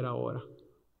voy a hacer ahora?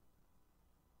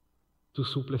 Tú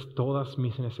suples todas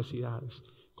mis necesidades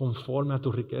conforme a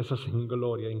tus riquezas en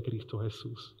gloria en Cristo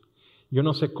Jesús. Yo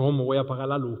no sé cómo voy a pagar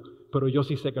la luz, pero yo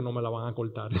sí sé que no me la van a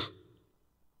cortar.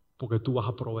 Porque tú vas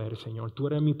a proveer, Señor. Tú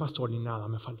eres mi pastor y nada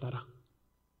me faltará.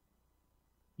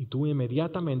 Y tú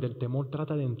inmediatamente el temor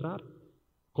trata de entrar.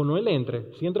 Cuando Él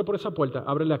entre, si entra por esa puerta,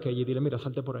 ábrele aquella y dile, mira,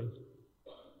 salte por ahí.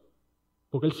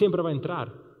 Porque Él siempre va a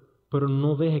entrar, pero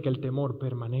no deje que el temor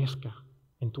permanezca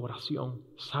en tu oración.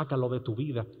 Sácalo de tu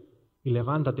vida y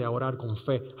levántate a orar con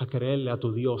fe, a creerle a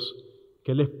tu Dios,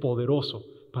 que Él es poderoso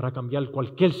para cambiar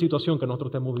cualquier situación que nosotros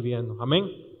estemos viviendo.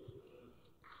 Amén.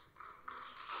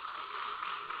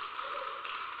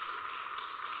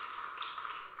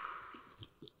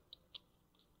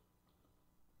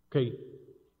 Ok.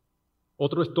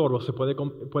 Otro estorbo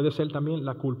puede ser también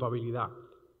la culpabilidad.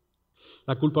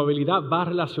 La culpabilidad va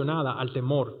relacionada al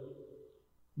temor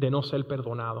de no ser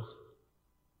perdonado.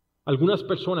 Algunas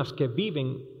personas que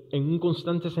viven en un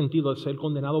constante sentido de ser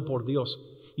condenado por Dios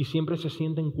y siempre se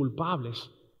sienten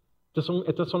culpables.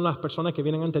 Estas son las personas que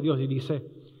vienen ante Dios y dicen,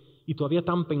 y todavía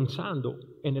están pensando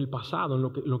en el pasado,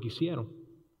 en lo que hicieron.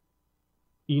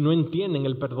 Y no entienden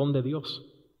el perdón de Dios.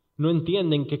 No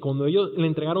entienden que cuando ellos le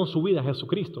entregaron su vida a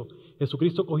Jesucristo,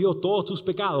 Jesucristo cogió todos tus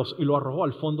pecados y lo arrojó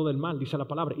al fondo del mar, dice la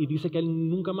palabra, y dice que Él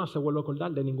nunca más se vuelve a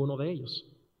acordar de ninguno de ellos.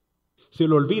 Se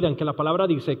lo olvidan que la palabra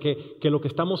dice que lo que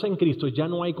estamos en Cristo ya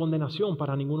no hay condenación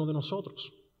para ninguno de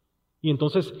nosotros. Y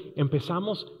entonces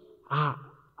empezamos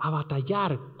a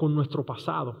batallar con nuestro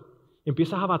pasado.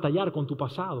 Empiezas a batallar con tu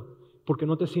pasado porque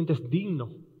no te sientes digno.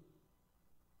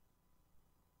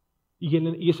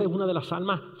 Y esa es una de las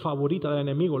armas favoritas del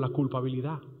enemigo, la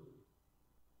culpabilidad.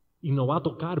 Y nos va a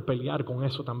tocar pelear con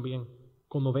eso también.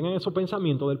 Cuando vengan esos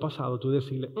pensamientos del pasado, tú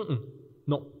decirle,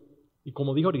 no. Y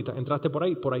como dije ahorita, entraste por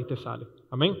ahí te sale.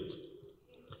 Amén.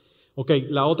 Ok,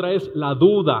 la otra es la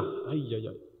duda. Ay.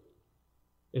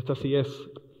 Esta sí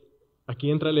es,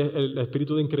 aquí entra el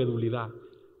espíritu de incredulidad.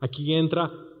 Aquí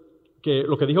entra que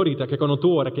lo que dije ahorita, que cuando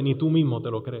tú oras, que ni tú mismo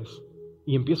te lo crees.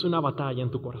 Y empieza una batalla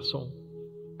en tu corazón.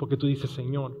 Porque tú dices,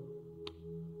 Señor,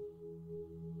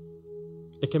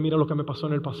 es que mira lo que me pasó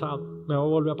en el pasado, me va a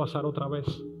volver a pasar otra vez.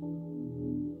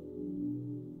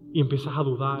 Y empiezas a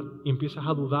dudar,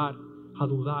 a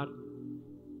dudar.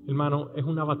 Hermano, es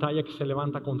una batalla que se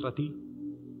levanta contra ti.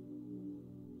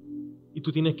 Y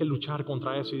tú tienes que luchar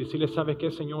contra eso y decirle, ¿sabes qué,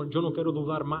 Señor? Yo no quiero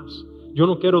dudar más.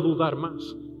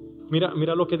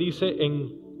 Mira lo que dice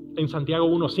en Santiago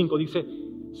 1:5, dice,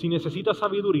 si necesitas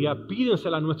sabiduría,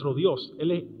 pídensela a nuestro Dios.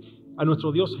 A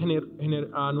nuestro Dios,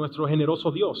 a nuestro generoso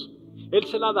Dios. Él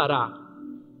se la dará.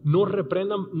 No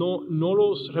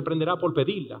los reprenderá por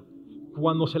pedirla.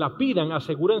 Cuando se la pidan,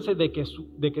 asegúrense de que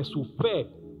su fe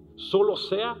solo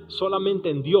sea solamente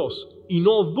en Dios. Y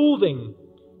no duden.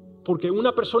 Porque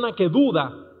una persona que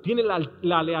duda tiene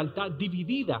la lealtad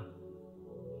dividida.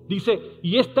 Dice,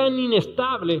 y es tan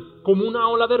inestable como una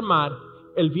ola del mar.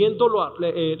 El viento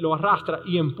lo arrastra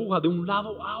y empuja de un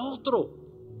lado a otro.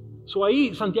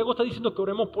 Ahí Santiago está diciendo que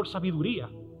oremos por sabiduría.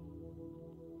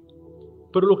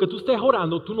 Pero lo que tú estés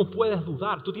orando, tú no puedes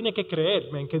dudar. Tú tienes que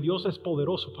creer en que Dios es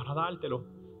poderoso para dártelo.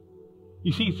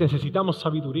 Y sí, necesitamos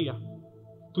sabiduría.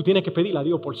 Tú tienes que pedirle a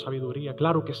Dios por sabiduría,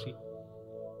 claro que sí.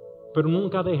 Pero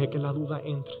nunca deje que la duda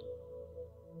entre.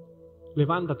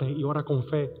 Levántate y ora con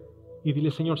fe. Y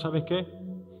dile, Señor, ¿sabes qué?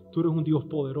 Tú eres un Dios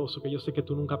poderoso, que yo sé que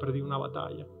tú nunca has perdido una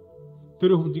batalla. Tú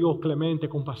eres un Dios clemente,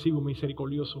 compasivo,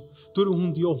 misericordioso. Tú eres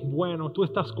un Dios bueno. Tú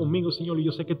estás conmigo, Señor, y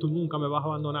yo sé que tú nunca me vas a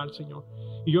abandonar, Señor.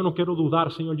 Y yo no quiero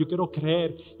dudar, Señor. Yo quiero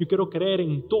creer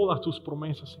en todas tus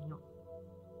promesas, Señor.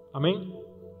 Amén.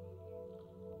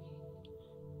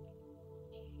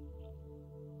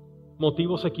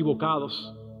 Motivos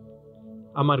equivocados,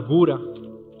 amargura,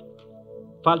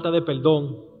 falta de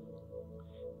perdón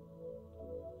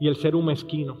y el ser un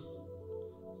mezquino.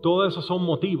 Todos esos son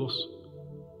motivos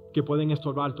que pueden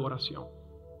estorbar tu oración.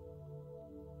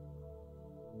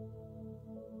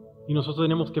 Y nosotros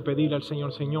tenemos que pedirle al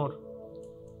Señor, Señor,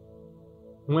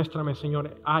 muéstrame,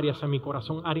 Señor, áreas en mi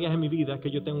corazón, áreas en mi vida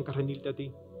que yo tengo que rendirte a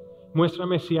ti.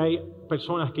 Muéstrame si hay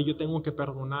personas que yo tengo que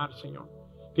perdonar, Señor.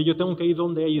 Que yo tengo que ir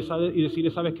donde ellos y decirle,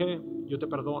 ¿sabes qué? Yo te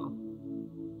perdono.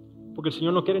 Porque el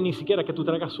Señor no quiere ni siquiera que tú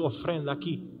traigas su ofrenda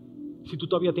aquí, si tú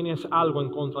todavía tienes algo en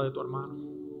contra de tu hermano.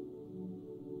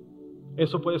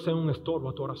 Eso puede ser un estorbo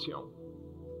a tu oración.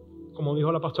 Como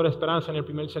dijo la pastora Esperanza en el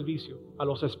primer servicio, a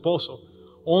los esposos,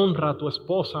 honra a tu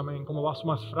esposa, amén, como vaso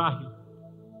más frágil.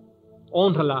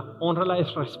 Honrala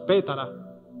es respétala.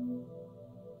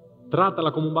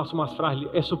 Trátala como un vaso más frágil.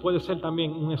 Eso puede ser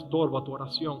también un estorbo a tu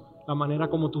oración, la manera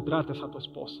como tú trates a tu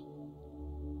esposa.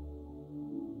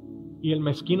 Y el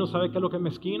mezquino, ¿sabe qué es lo que es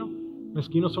mezquino?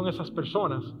 Mezquinos son esas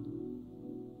personas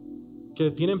que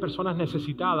tienen personas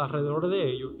necesitadas alrededor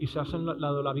de ellos y se hacen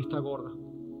la vista gorda.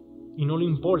 Y no le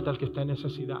importa el que esté en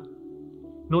necesidad.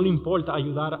 No le importa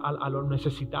ayudar a los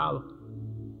necesitados.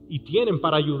 Y tienen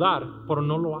para ayudar, pero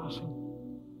no lo hacen.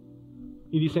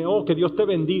 Y dicen, oh, que Dios te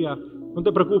bendiga. No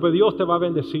te preocupes, Dios te va a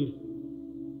bendecir.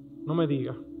 No me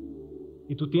digas.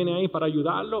 Y tú tienes ahí para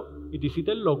ayudarlo y te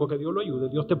hiciste el loco que Dios lo ayude.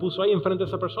 Dios te puso ahí enfrente de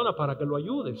esa persona para que lo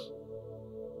ayudes.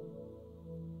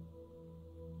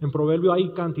 En Proverbios hay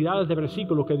cantidades de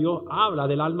versículos que Dios habla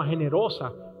del alma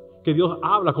generosa, que Dios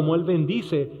habla como Él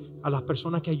bendice a las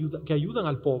personas que ayudan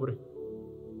al pobre.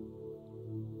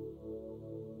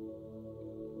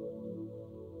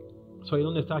 Ahí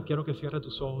donde estás, quiero que cierres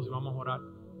tus ojos y vamos a orar.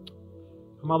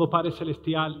 Amado Padre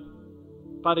Celestial,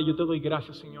 Padre, yo te doy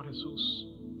gracias, Señor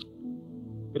Jesús.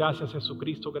 Gracias,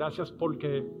 Jesucristo. Gracias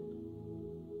porque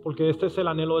este es el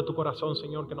anhelo de tu corazón,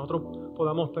 Señor, que nosotros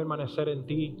podamos permanecer en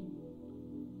ti.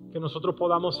 Que nosotros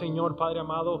podamos, Señor, Padre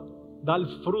amado, dar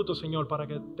fruto, Señor, para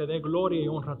que te dé gloria y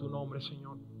honra a tu nombre,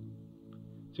 Señor.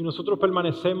 Si nosotros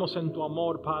permanecemos en tu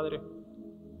amor, Padre,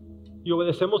 y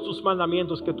obedecemos tus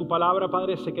mandamientos, que tu palabra,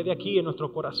 Padre, se quede aquí en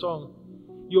nuestro corazón.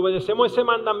 Y obedecemos ese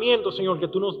mandamiento, Señor, que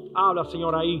tú nos hablas,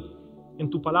 Señor, ahí en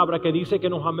tu palabra, que dice que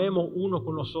nos amemos unos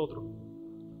con los otros.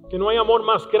 Que no hay amor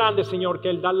más grande, Señor, que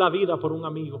el dar la vida por un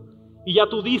amigo. Y ya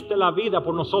tú diste la vida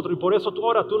por nosotros y por eso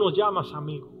ahora tú nos llamas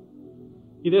amigo.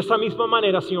 Y de esa misma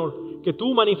manera, Señor, que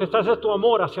tú manifestaste tu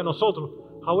amor hacia nosotros,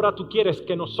 ahora tú quieres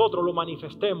que nosotros lo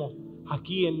manifestemos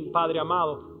aquí en Padre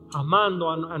amado,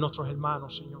 amando a nuestros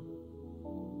hermanos, Señor.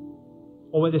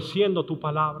 Obedeciendo tu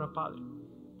palabra, Padre.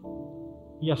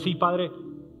 Y así, Padre,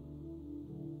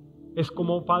 es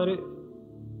como, Padre,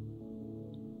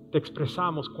 te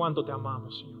expresamos cuánto te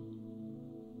amamos, Señor.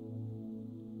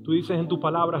 Tú dices en tu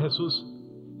palabra, Jesús,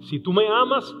 si tú me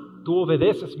amas, tú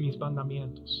obedeces mis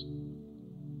mandamientos.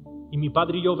 Y mi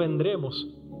Padre y yo vendremos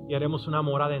y haremos una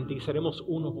morada en ti, seremos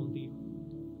uno contigo.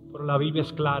 Pero la Biblia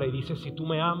es clara y dice, si tú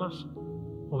me amas,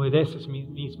 obedeces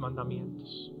mis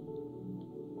mandamientos.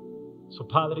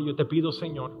 Padre, yo te pido,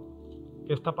 Señor,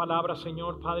 que esta palabra,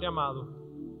 Señor, Padre amado,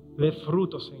 dé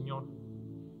fruto, Señor.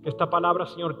 Que esta palabra,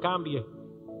 Señor, cambie,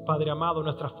 Padre amado,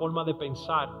 nuestra forma de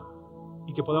pensar.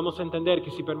 Y que podamos entender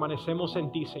que si permanecemos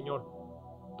en ti, Señor,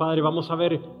 Padre, vamos a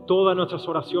ver todas nuestras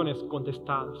oraciones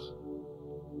contestadas.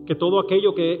 Que todo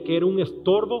aquello que era un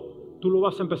estorbo, tú lo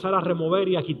vas a empezar a remover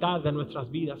y a quitar de nuestras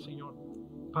vidas, Señor.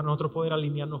 Para nosotros poder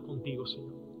alinearnos contigo,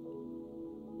 Señor.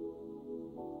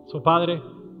 Padre,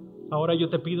 ahora yo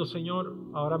te pido, Señor,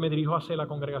 ahora me dirijo hacia la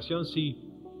congregación. Si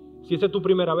esta es tu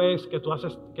primera vez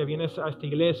que vienes a esta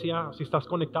iglesia, si estás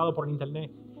conectado por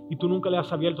internet y tú nunca le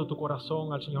has abierto tu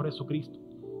corazón al Señor Jesucristo,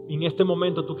 y en este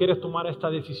momento tú quieres tomar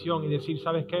esta decisión y decir,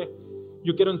 ¿sabes qué?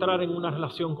 Yo quiero entrar en una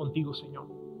relación contigo, Señor.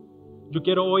 Yo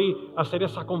quiero hoy hacer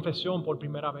esa confesión por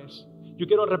primera vez. Yo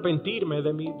quiero arrepentirme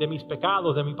de mis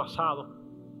pecados, de mi pasado.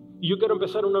 Y yo quiero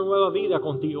empezar una nueva vida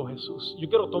contigo, Jesús. Yo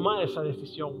quiero tomar esa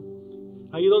decisión.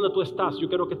 Ahí donde tú estás, yo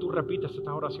quiero que tú repitas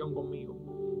esta oración conmigo.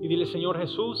 Y dile, Señor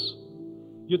Jesús,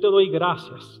 yo te doy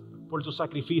gracias por tu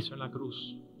sacrificio en la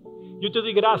cruz. Yo te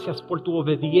doy gracias por tu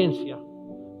obediencia,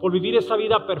 por vivir esa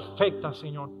vida perfecta,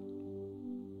 Señor.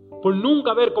 Por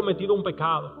nunca haber cometido un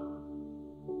pecado.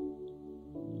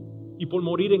 Y por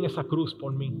morir en esa cruz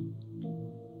por mí.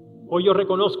 Hoy yo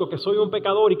reconozco que soy un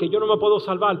pecador y que yo no me puedo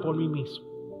salvar por mí mismo.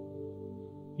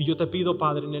 Y yo te pido,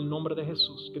 Padre, en el nombre de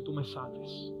Jesús, que tú me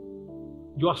salves.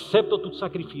 Yo acepto tu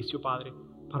sacrificio, Padre,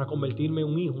 para convertirme en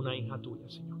un hijo, una hija tuya,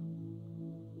 Señor.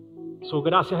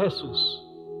 Gracias, Jesús.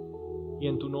 Y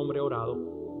en tu nombre he orado.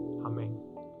 Amén.